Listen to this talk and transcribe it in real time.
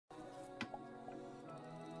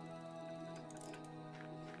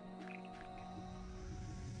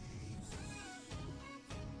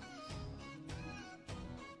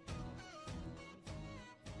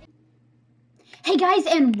Hey guys,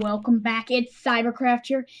 and welcome back. It's Cybercraft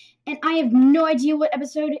here, and I have no idea what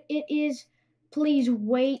episode it is. Please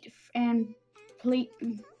wait and please,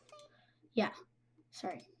 yeah,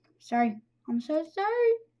 sorry, I'm so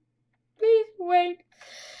sorry. Please wait.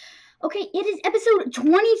 Okay, it is episode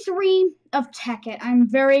 23 of Tekkit. I'm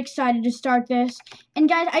very excited to start this. And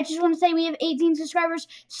guys, I just want to say we have 18 subscribers.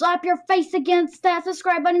 Slap your face against that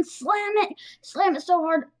subscribe button. Slam it. Slam it so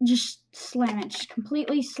hard. Just slam it. Just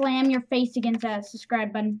completely slam your face against that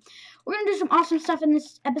subscribe button. We're going to do some awesome stuff in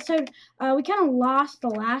this episode. We kind of lost the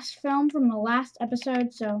last film from the last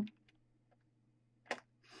episode, so...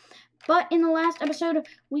 But in the last episode,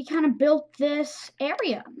 we kind of built this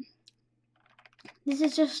area. This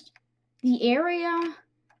is just the area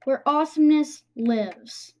where awesomeness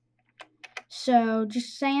lives. So,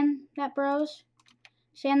 just saying that, bros.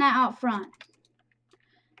 Saying that out front.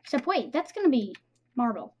 Except, wait, that's going to be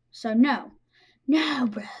marble. So, no. No,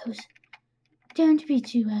 bros. Don't be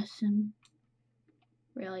too awesome.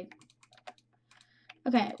 Really.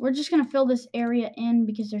 Okay, we're just going to fill this area in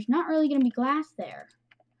because there's not really going to be glass there.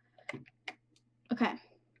 Okay.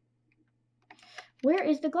 Where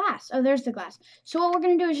is the glass? Oh, there's the glass. So what we're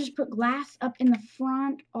going to do is just put glass up in the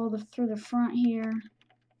front, through the front here.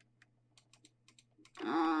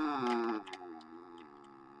 And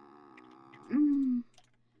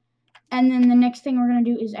then the next thing we're going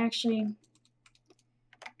to do is actually,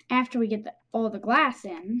 after we get all the glass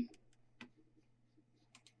in,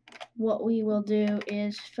 what we will do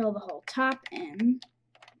is fill the whole top in.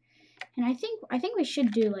 And I think we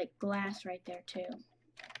should do like glass right there too.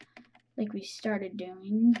 Like we started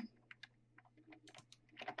doing.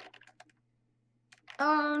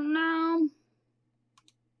 Oh no.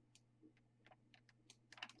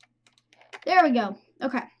 There we go.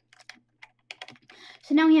 Okay.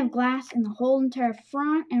 So now we have glass in the whole entire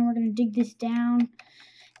front, and we're going to dig this down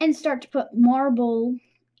and start to put marble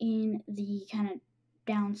in the kind of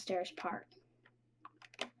downstairs part.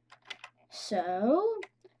 So...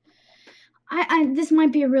 this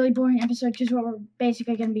might be a really boring episode because what we're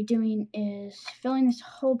basically going to be doing is filling this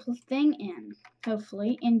whole thing in,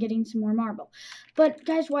 hopefully, and getting some more marble. But,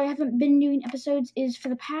 guys, why I haven't been doing episodes is for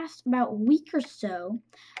the past about week or so,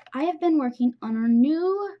 I have been working on our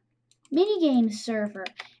new minigame server.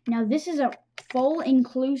 Now, this is a full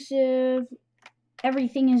inclusive,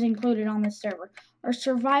 everything is included on this server. Our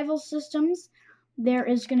survival systems, there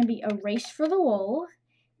is going to be a race for the wool,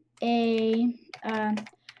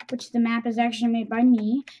 which the map is actually made by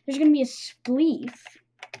me. There's going to be a spleef.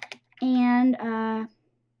 And,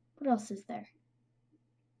 what else is there?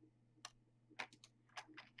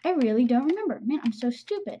 I really don't remember. Man, I'm so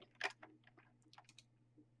stupid.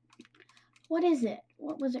 What is it?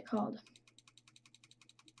 What was it called?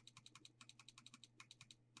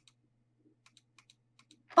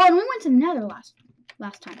 Oh, and we went to the Nether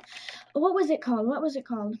last time. What was it called? What was it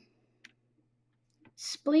called?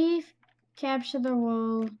 Spleef. Capture the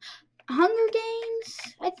World. Hunger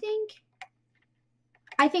Games, I think.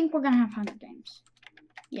 I think we're gonna have Hunger Games.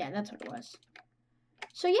 Yeah, that's what it was.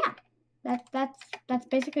 So yeah, that's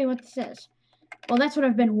basically what this is. Well, that's what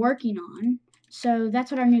I've been working on. So that's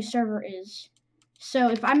what our new server is. So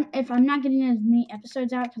if I'm not getting as many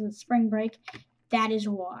episodes out because it's spring break, that is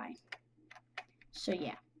why. So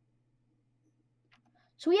yeah.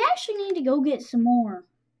 So we actually need to go get some more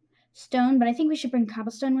stone, but I think we should bring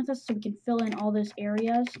cobblestone with us so we can fill in all those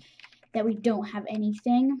areas that we don't have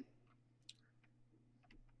anything.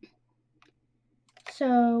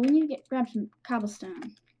 So we need to grab some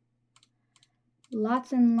cobblestone.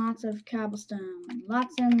 Lots and lots of cobblestone.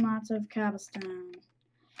 Lots and lots of cobblestone.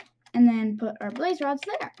 And then put our blaze rods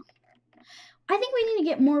there. I think we need to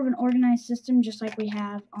get more of an organized system just like we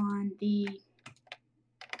have on the...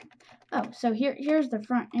 Oh, so here's the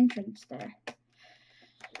front entrance there.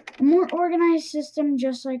 A more organized system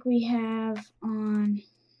just like we have on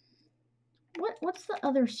what's the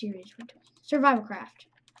other series we're doing? Survivalcraft,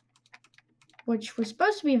 which was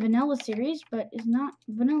supposed to be a vanilla series but is not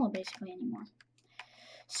vanilla basically anymore.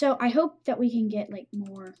 So I hope that we can get like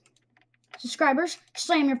more subscribers.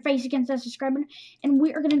 Slam your face against that subscribe button, and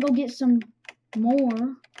we are gonna go get some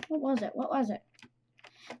more. What was it?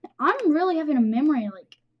 I'm really having a memory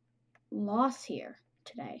like loss here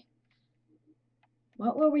today.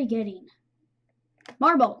 What were we getting?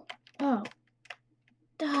 Marble. Oh.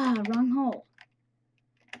 Duh, wrong hole.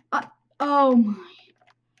 Oh my.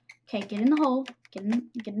 Okay, get in the hole. Get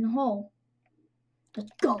in the hole. Let's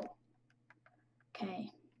go. Okay.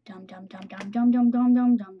 Dum dum dum dum dum dum dum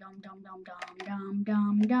dum dum dum dum dum dum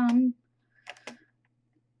dum dum.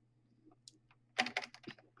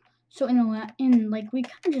 So like we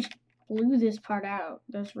kind of just blew this part out,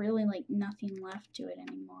 there's really like nothing left to it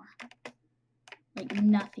anymore. Like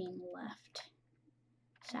nothing left,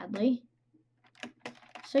 sadly.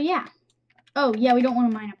 So yeah. Oh yeah, we don't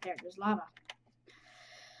want to mine up there. There's lava.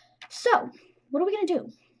 So what are we gonna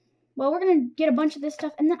do? Well, we're gonna get a bunch of this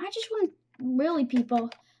stuff, and then I just want to really, people.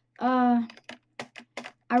 I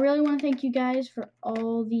really want to thank you guys for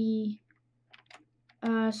all the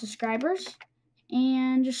subscribers,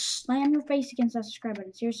 and just slam your face against that subscribe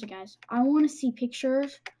button. Seriously, guys, I want to see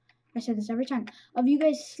pictures. I say this every time, of you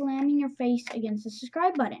guys slamming your face against the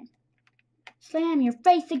subscribe button. Slam your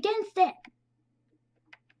face against it.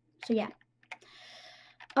 So yeah.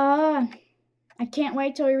 I can't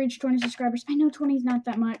wait till we reach 20 subscribers. I know 20 is not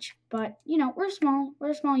that much, but you know, we're small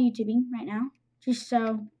YouTubing right now. Just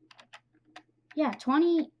so yeah,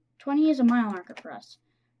 20 is a mile marker for us.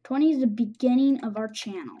 20 is the beginning of our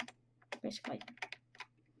channel, basically.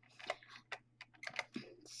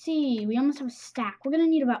 See, we almost have a stack. We're gonna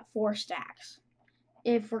need about 4 stacks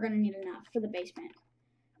if we're gonna need enough for the basement,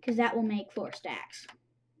 because that will make 4 stacks.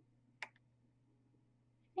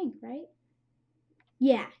 I think, right?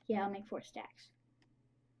 Yeah, I'll make 4 stacks.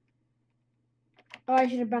 Oh, I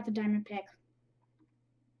should have brought the diamond pick.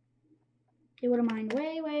 It would have mined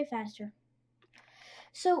way faster.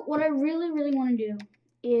 So what I really want to do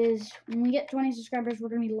is when we get 20 subscribers, we're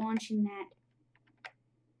gonna be launching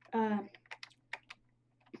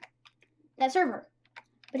that server.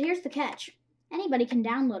 But here's the catch. Anybody can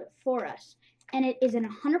download it for us. And it is an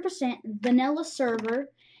 100% vanilla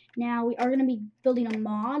server. Now, we are going to be building a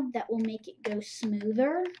mod that will make it go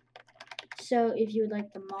smoother. So, if you would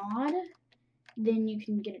like the mod, then you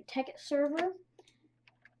can get a Tekkit server.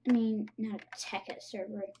 I mean, not a Tekkit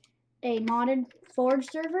server. A modded Forge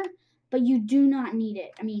server. But you do not need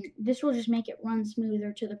it. I mean, this will just make it run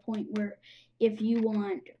smoother to the point where if you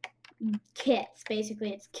want kits,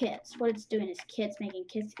 basically it's kits. What it's doing is kits, making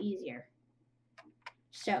kits easier.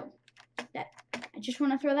 So, I just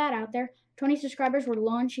want to throw that out there. 20 subscribers, we're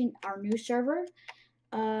launching our new server.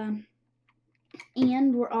 And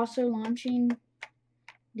we're also launching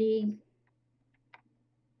the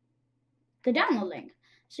download link.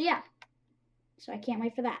 So yeah. So I can't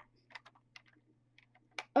wait for that.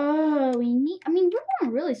 Oh, we're going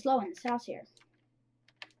really slow in this house here.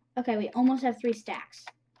 Okay, we almost have 3 stacks.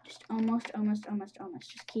 Just almost.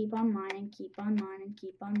 Just keep on mining, keep on mining,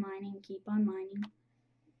 keep on mining, keep on mining.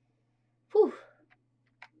 Whew.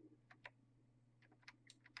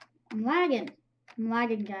 I'm lagging,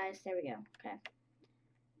 guys. There we go. Okay.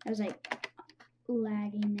 I was like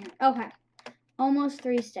lagging there. Okay. Almost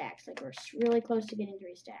 3 stacks. Like we're really close to getting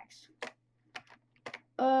 3 stacks.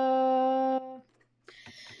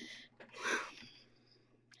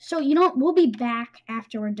 So, you know what? We'll be back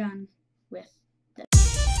after we're done with this.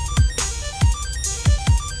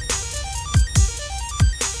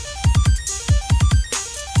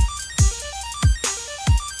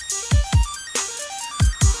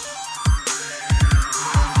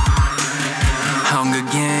 Hunger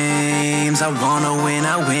Games, I wanna win,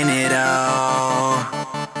 I win it all.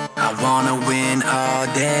 I wanna win all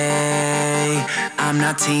day. I'm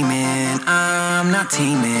not teaming.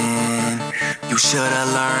 You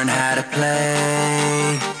should've learned how to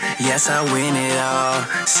play. Yes, I win it all,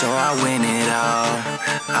 so I win it all.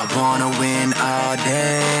 I wanna win all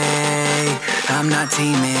day. I'm not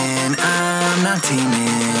teaming.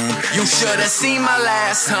 You should've seen my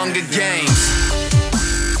last Hunger Games.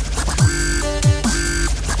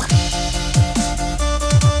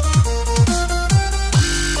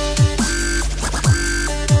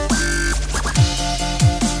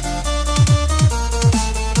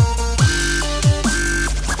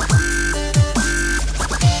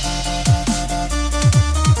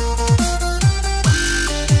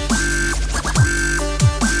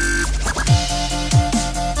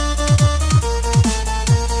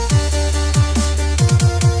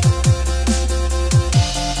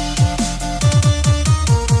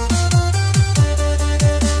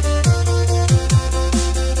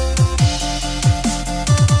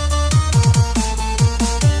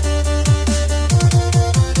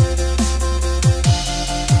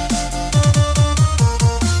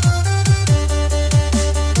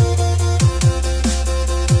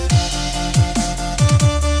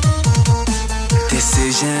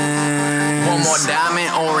 One more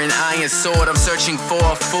diamond or an iron sword. I'm searching for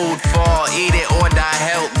a food fall. Eat it or die,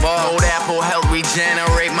 help ball. Old apple help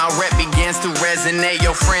regenerate. My rep begins fans to resonate.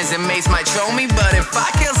 Your friends and mates might troll me, but if I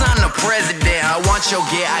kills, I'm the president. I want your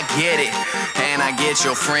gear, I get it. And I get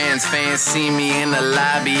your friends. Fans see me in the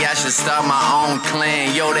lobby, I should start my own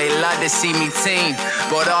clan. Yo, they love to see me team,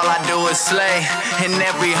 but all I do is slay. In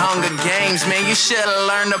every Hunger Games, man, you should've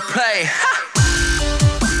learned to play. Ha!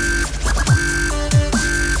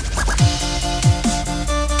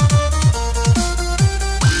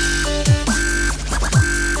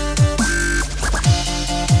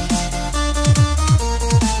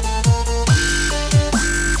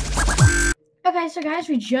 Okay, so guys,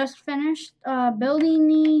 we just finished building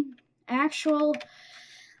the actual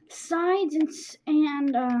sides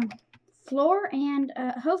and floor, and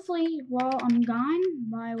hopefully while I'm gone,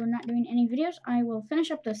 while we're not doing any videos, I will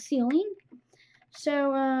finish up the ceiling.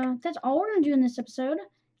 So that's all we're going to do in this episode.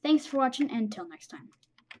 Thanks for watching, and until next time.